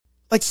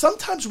Like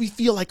sometimes we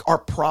feel like our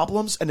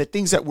problems and the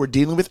things that we're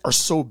dealing with are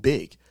so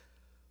big.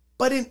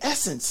 But in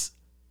essence,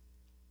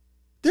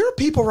 there are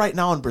people right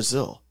now in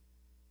Brazil.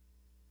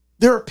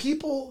 There are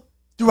people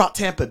throughout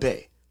Tampa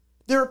Bay.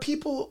 There are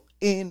people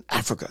in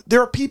Africa.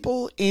 There are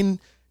people in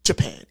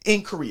Japan,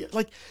 in Korea.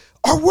 Like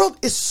our world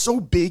is so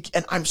big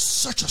and I'm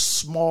such a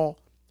small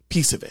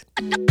piece of it.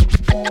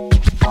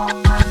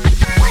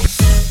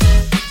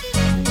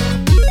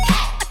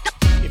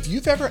 If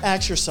you've ever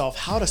asked yourself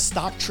how to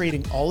stop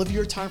trading all of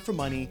your time for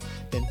money,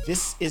 then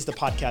this is the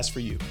podcast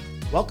for you.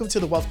 Welcome to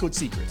the Wealth Code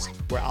Secrets,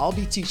 where I'll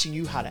be teaching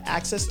you how to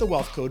access the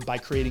wealth code by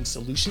creating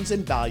solutions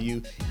and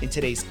value in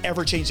today's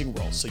ever-changing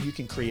world so you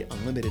can create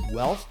unlimited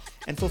wealth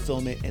and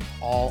fulfillment in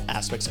all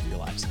aspects of your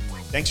lives.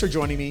 Thanks for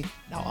joining me.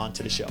 Now on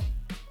to the show.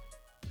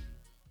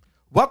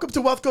 Welcome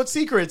to Wealth Code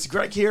Secrets.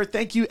 Greg here.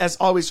 Thank you as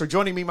always for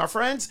joining me, my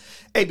friends.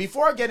 Hey,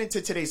 before I get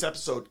into today's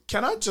episode,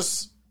 can I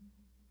just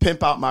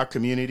pimp out my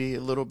community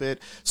a little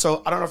bit?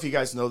 So I don't know if you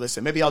guys know this,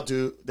 and maybe I'll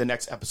do the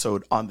next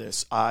episode on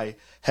this. I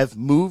have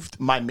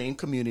moved my main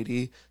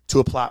community to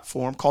a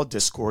platform called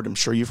Discord. I'm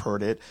sure you've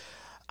heard it.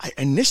 I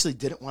initially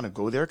didn't want to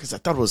go there because I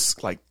thought it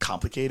was like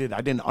complicated.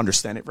 I didn't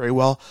understand it very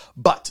well,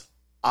 but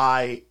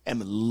I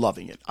am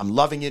loving it. I'm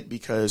loving it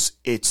because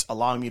it's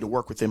allowing me to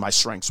work within my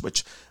strengths,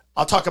 which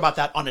I'll talk about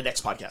that on the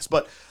next podcast.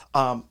 But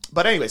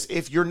anyways,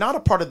 if you're not a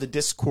part of the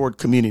Discord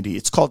community,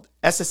 it's called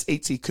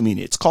SSHC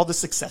Community. It's called the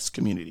Success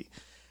Community.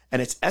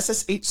 And it's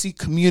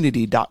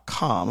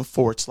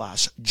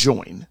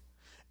sshccommunity.com/join.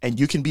 And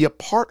you can be a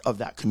part of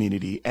that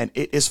community. And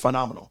it is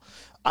phenomenal.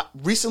 I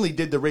recently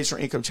did the Raise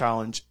Your Income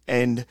Challenge.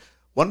 And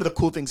one of the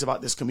cool things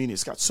about this community,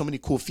 it's got so many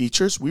cool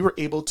features. We were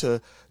able to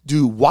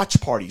do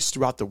watch parties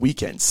throughout the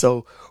weekend.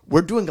 So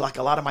we're doing like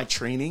a lot of my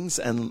trainings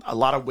and a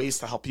lot of ways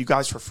to help you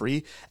guys for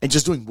free and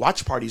just doing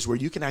watch parties where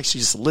you can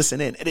actually just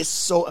listen in. It is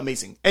so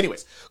amazing.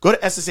 Anyways, go to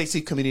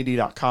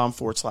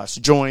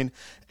sshccommunity.com/join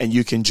and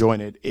you can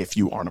join it if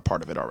you aren't a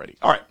part of it already.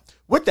 All right.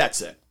 With that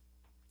said,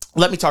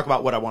 let me talk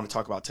about what I want to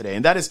talk about today.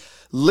 And that is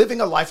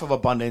living a life of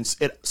abundance.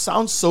 It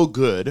sounds so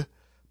good,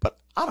 but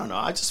I don't know.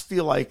 I just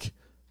feel like,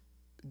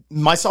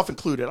 myself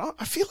included,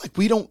 I feel like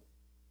we don't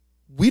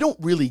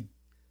really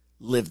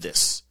live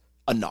this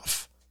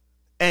enough.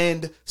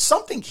 And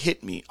something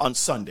hit me on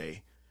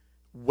Sunday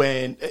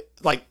when,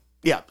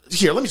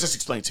 here, let me just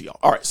explain to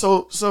y'all. All right,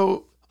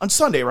 so on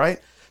Sunday,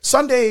 right?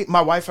 Sunday, my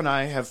wife and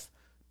I have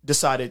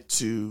decided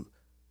to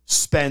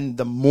spend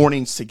the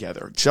mornings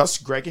together,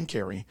 just Greg and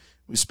Carrie.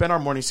 We spend our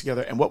mornings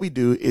together, and what we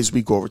do is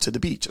we go over to the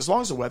beach. As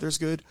long as the weather's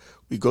good,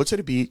 we go to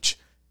the beach,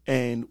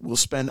 and we'll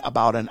spend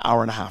about an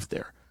hour and a half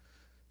there.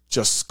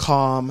 Just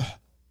calm,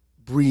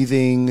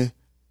 breathing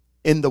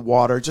in the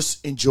water, just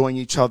enjoying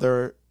each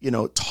other,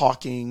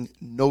 talking,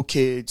 no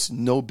kids,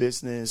 no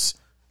business.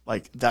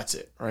 Like, that's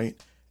it,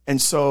 right? And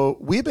so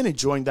we've been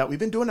enjoying that. We've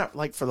been doing that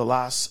like for the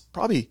last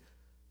probably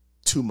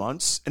 2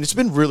 months. And it's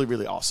been really,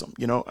 really awesome.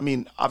 I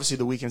mean, obviously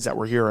the weekends that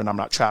we're here and I'm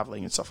not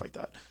traveling and stuff like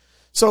that.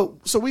 So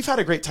we've had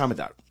a great time with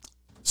that.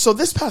 So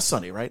this past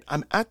Sunday, right,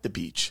 I'm at the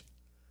beach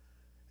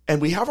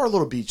and we have our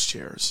little beach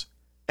chairs.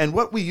 And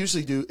what we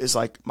usually do is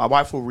like my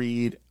wife will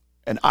read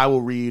and I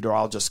will read, or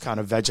I'll just kind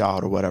of veg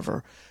out or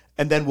whatever.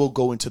 And then we'll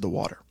go into the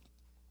water.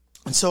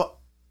 And so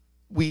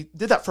we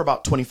did that for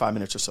about 25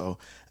 minutes or so.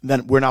 And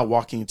then we're now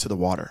walking into the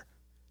water.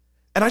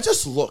 And I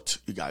just looked,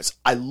 you guys.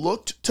 I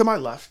looked to my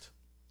left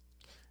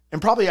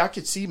and probably I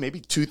could see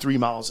maybe 2-3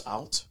 miles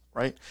out,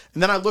 right?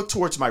 And then I looked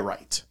towards my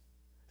right.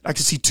 I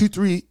could see 2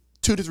 to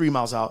 3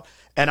 miles out.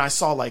 And I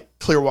saw like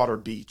Clearwater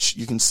Beach.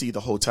 You can see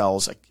the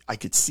hotels. I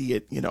could see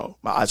it,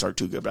 my eyes aren't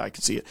too good, but I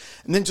could see it.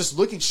 And then just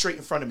looking straight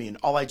in front of me, and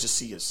all I just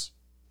see is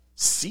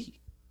sea.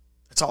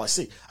 That's all I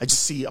see. I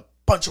just see a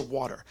bunch of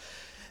water.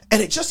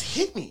 And it just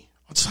hit me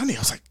on Sunday. I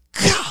was like,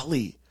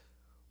 golly,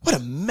 what a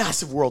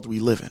massive world we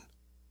live in.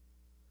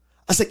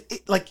 I was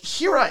like,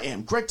 here I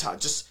am, Greg Todd,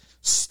 just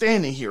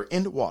standing here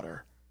in the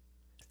water.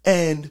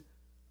 And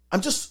I'm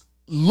just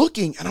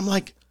looking, and I'm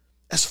like,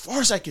 as far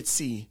as I could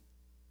see,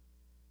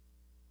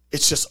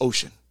 it's just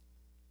ocean.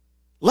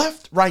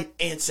 Left, right,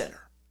 and center.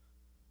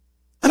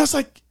 And I was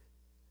like,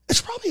 it's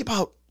probably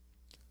about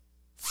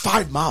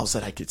 5 miles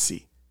that I could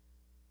see.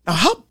 Now,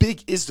 how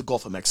big is the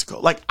Gulf of Mexico?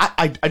 Like,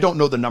 I don't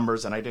know the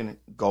numbers, and I didn't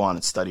go on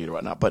and study it or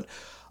whatnot, but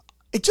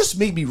it just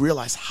made me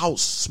realize how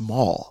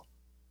small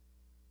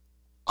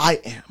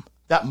I am.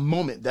 That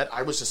moment that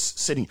I was just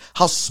sitting,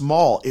 how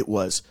small it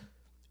was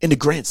in the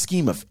grand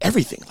scheme of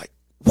everything. Like,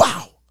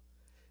 wow.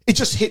 It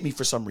just hit me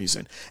for some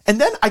reason. And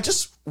then I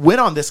just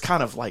went on this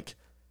kind of like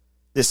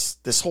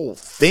this whole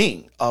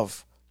thing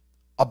of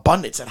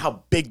abundance and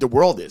how big the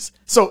world is.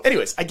 So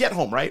anyways, I get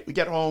home, right? We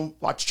get home,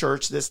 watch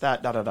church, this,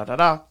 that,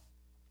 da.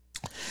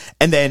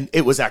 And then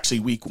it was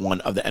actually week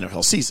 1 of the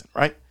NFL season,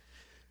 right?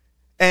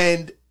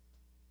 And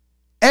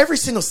every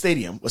single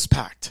stadium was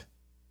packed.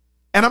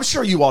 And I'm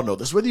sure you all know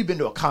this, whether you've been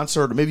to a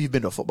concert or maybe you've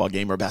been to a football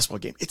game or a basketball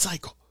game. It's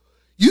like,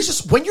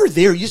 when you're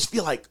there, you just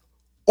feel like,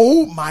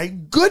 oh my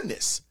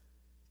goodness.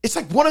 It's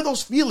like one of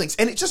those feelings.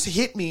 And it just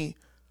hit me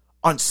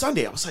on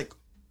Sunday. I was like,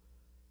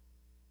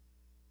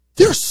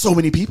 there are so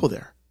many people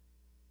there.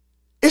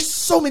 It's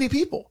so many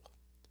people.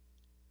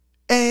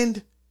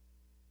 And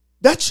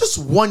that's just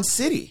one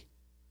city.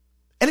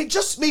 And it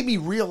just made me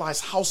realize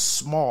how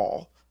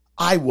small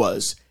I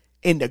was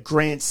in the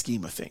grand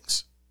scheme of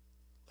things.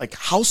 Like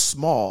how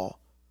small,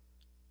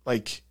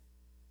 like,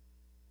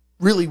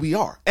 really we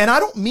are. And I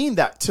don't mean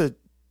that to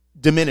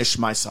diminish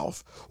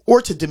myself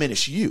or to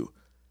diminish you,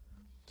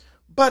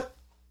 but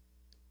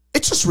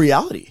it's just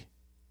reality.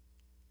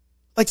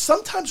 Like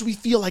sometimes we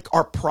feel like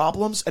our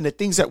problems and the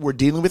things that we're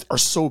dealing with are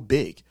so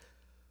big.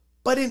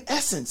 But in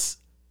essence,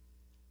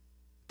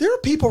 there are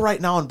people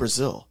right now in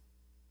Brazil.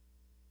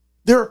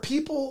 There are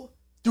people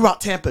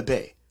throughout Tampa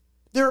Bay.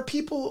 There are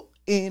people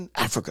in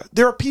Africa.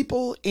 There are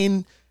people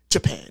in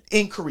Japan,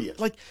 in Korea.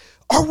 Like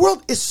our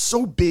world is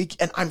so big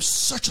and I'm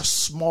such a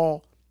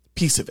small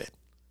piece of it.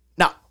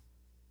 Now,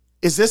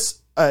 is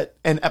this an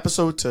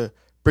episode to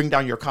bring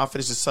down your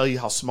confidence to tell you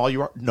how small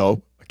you are?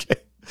 No. Okay.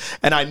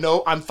 And I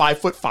know I'm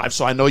 5'5",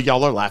 so I know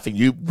y'all are laughing.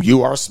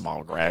 You are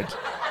small, Greg.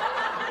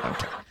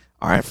 Okay.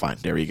 All right, fine.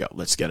 There you go.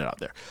 Let's get it out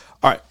there.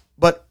 All right.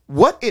 But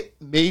what it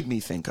made me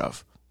think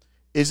of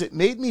is it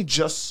made me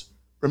just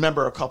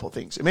remember a couple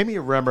things. It made me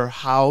remember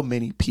how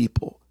many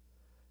people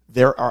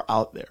there are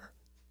out there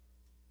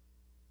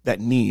that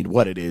need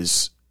what it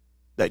is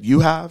that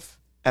you have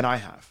and I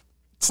have.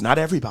 It's not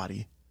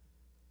everybody,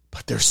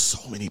 but there's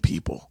so many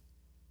people.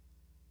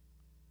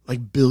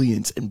 Like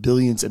billions and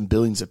billions and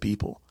billions of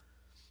people.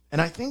 And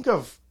I think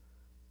of,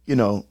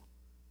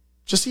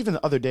 just even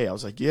the other day, I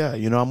was like, yeah,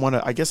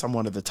 I guess I'm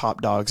one of the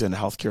top dogs in the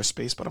healthcare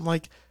space, but I'm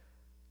like,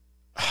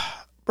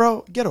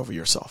 bro, get over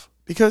yourself.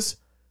 Because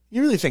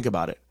you really think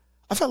about it.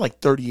 I've had like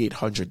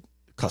 3,800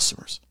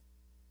 customers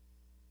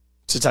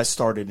since I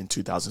started in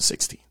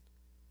 2016.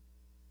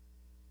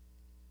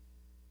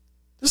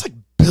 There's like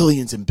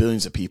billions and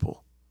billions of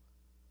people.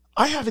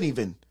 I haven't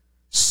even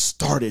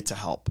started to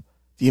help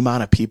the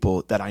amount of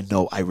people that I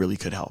know I really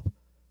could help.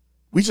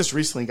 We just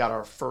recently got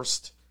our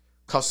first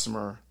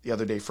customer the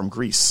other day from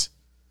Greece.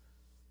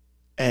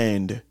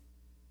 And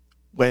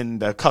when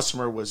the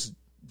customer was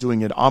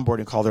doing an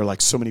onboarding call, they're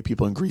like, so many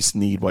people in Greece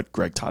need what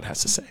Greg Todd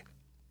has to say.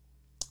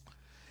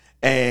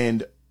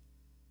 And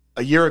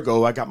a year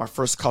ago, I got my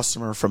first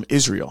customer from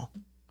Israel.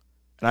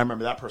 And I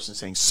remember that person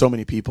saying, so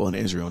many people in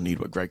Israel need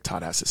what Greg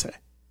Todd has to say.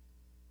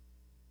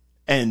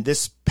 And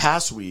this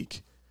past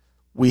week,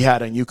 we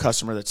had a new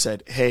customer that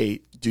said,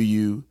 hey,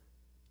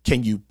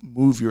 can you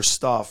move your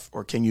stuff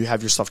or can you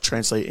have your stuff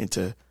translate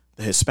into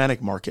the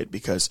Hispanic market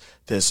because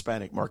the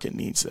Hispanic market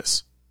needs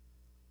this?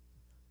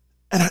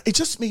 And it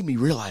just made me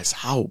realize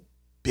how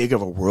big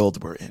of a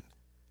world we're in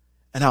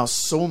and how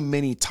so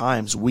many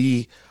times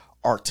we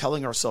are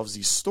telling ourselves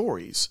these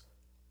stories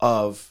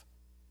of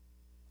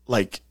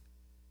like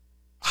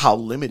how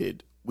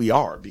limited we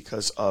are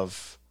because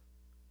of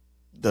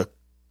the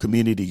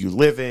community you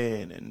live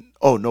in and,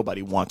 oh,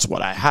 nobody wants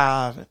what I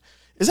have.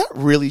 Is that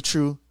really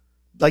true?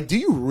 Like, do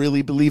you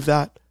really believe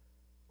that?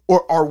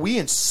 Or are we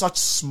in such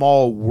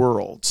small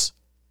worlds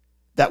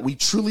that we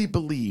truly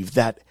believe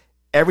that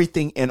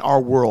everything in our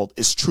world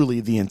is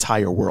truly the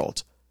entire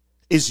world?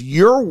 Is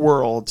your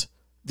world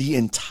the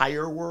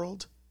entire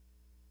world?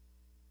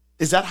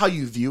 Is that how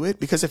you view it?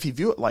 Because if you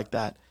view it like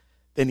that,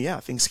 then yeah,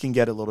 things can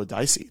get a little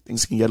dicey.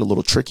 Things can get a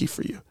little tricky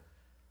for you.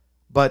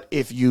 But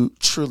if you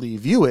truly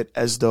view it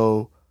as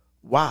though,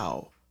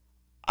 wow,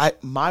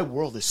 my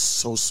world is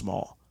so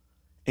small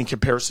in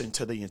comparison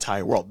to the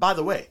entire world. By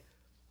the way,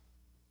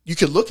 you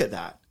can look at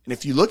that. And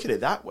if you look at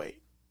it that way,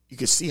 you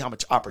can see how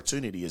much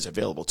opportunity is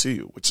available to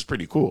you, which is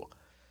pretty cool.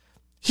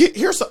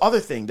 Here's the other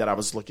thing that I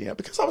was looking at,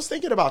 because I was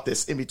thinking about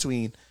this in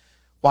between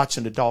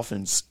watching the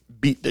Dolphins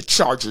beat the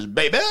Chargers,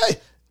 baby,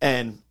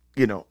 and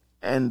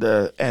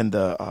the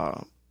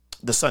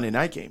Sunday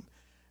night game.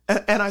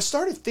 And I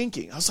started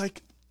thinking, I was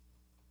like,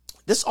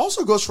 this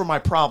also goes for my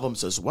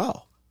problems as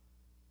well.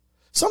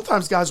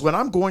 Sometimes, guys, when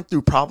I'm going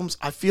through problems,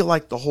 I feel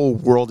like the whole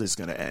world is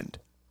going to end.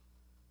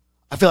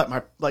 I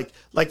feel like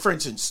like for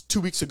instance,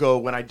 2 weeks ago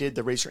when I did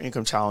the Raise Your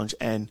Income Challenge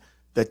and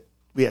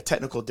we had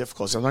technical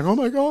difficulties, I'm like, oh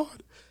my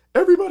God,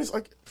 everybody's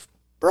like,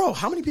 bro,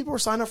 how many people were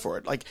signed up for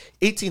it? Like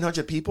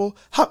 1,800 people?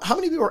 How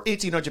many people are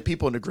 1,800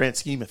 people in the grand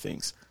scheme of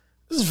things?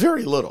 This is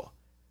very little.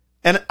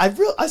 And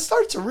I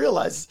started to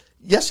realize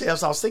yesterday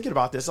as I was thinking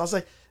about this, I was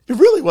like, it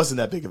really wasn't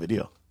that big of a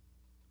deal.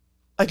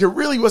 Like, it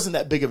really wasn't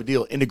that big of a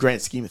deal in the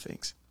grand scheme of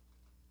things.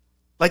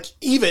 Like,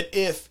 even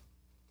if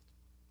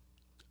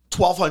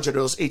 1,200 of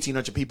those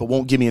 1,800 people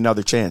won't give me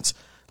another chance,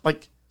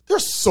 like,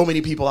 there's so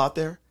many people out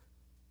there.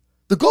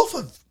 The Gulf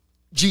of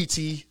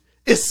GT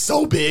is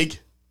so big.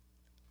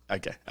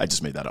 Okay, I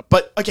just made that up.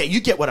 But, okay, you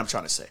get what I'm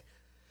trying to say.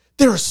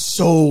 There are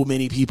so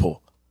many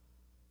people.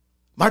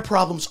 My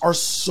problems are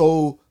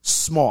so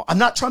small. I'm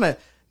not trying to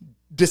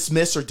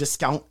dismiss or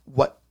discount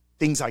what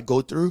things I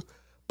go through,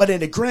 but in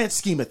the grand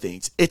scheme of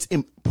things, it's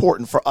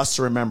important for us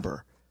to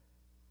remember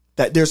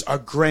that there's a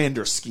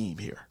grander scheme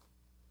here.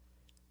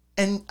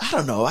 And I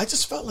don't know, I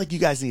just felt like you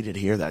guys needed to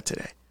hear that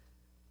today.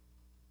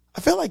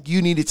 I felt like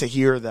you needed to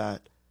hear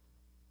that.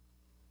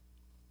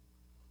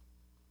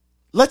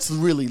 Let's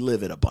really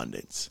live in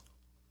abundance.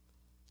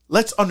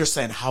 let's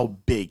understand how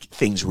big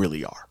things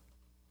really are.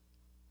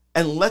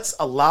 And let's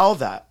allow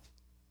that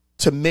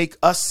to make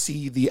us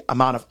see the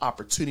amount of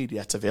opportunity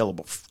that's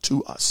available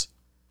to us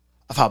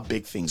of how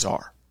big things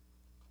are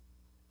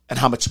and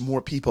how much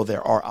more people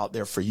there are out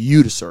there for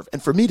you to serve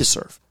and for me to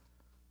serve.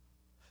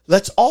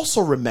 Let's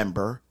also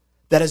remember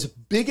that as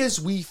big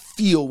as we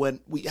feel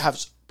when we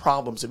have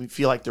problems and we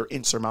feel like they're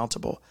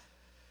insurmountable,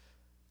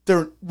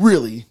 they're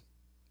really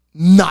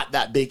not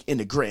that big in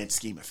the grand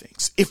scheme of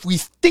things. If we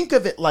think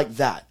of it like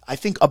that, I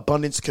think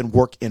abundance can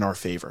work in our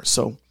favor.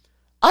 So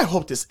I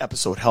hope this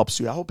episode helps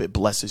you. I hope it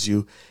blesses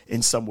you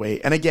in some way.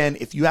 And again,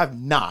 if you have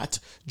not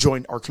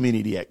joined our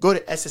community yet, go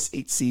to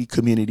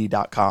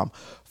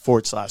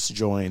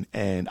ss8ccommunity.com/join.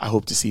 And I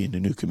hope to see you in the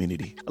new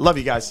community. I love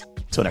you guys.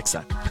 Till next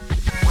time.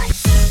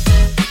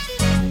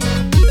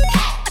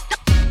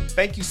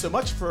 Thank you so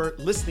much for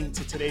listening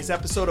to today's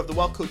episode of the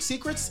Wealth Code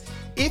Secrets.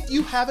 If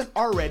you haven't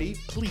already,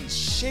 please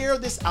share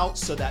this out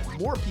so that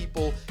more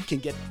people can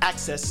get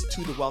access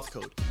to the Wealth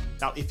Code.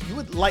 Now, if you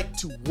would like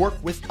to work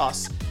with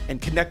us and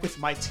connect with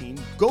my team,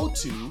 go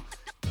to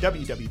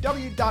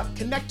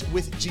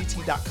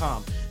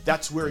www.connectwithgt.com.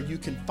 That's where you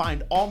can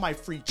find all my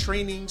free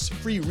trainings,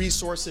 free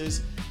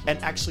resources, and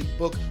actually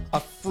book a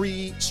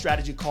free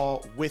strategy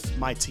call with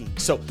my team.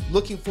 So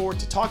looking forward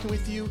to talking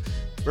with you.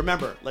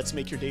 Remember, let's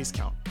make your days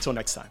count. Until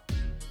next time.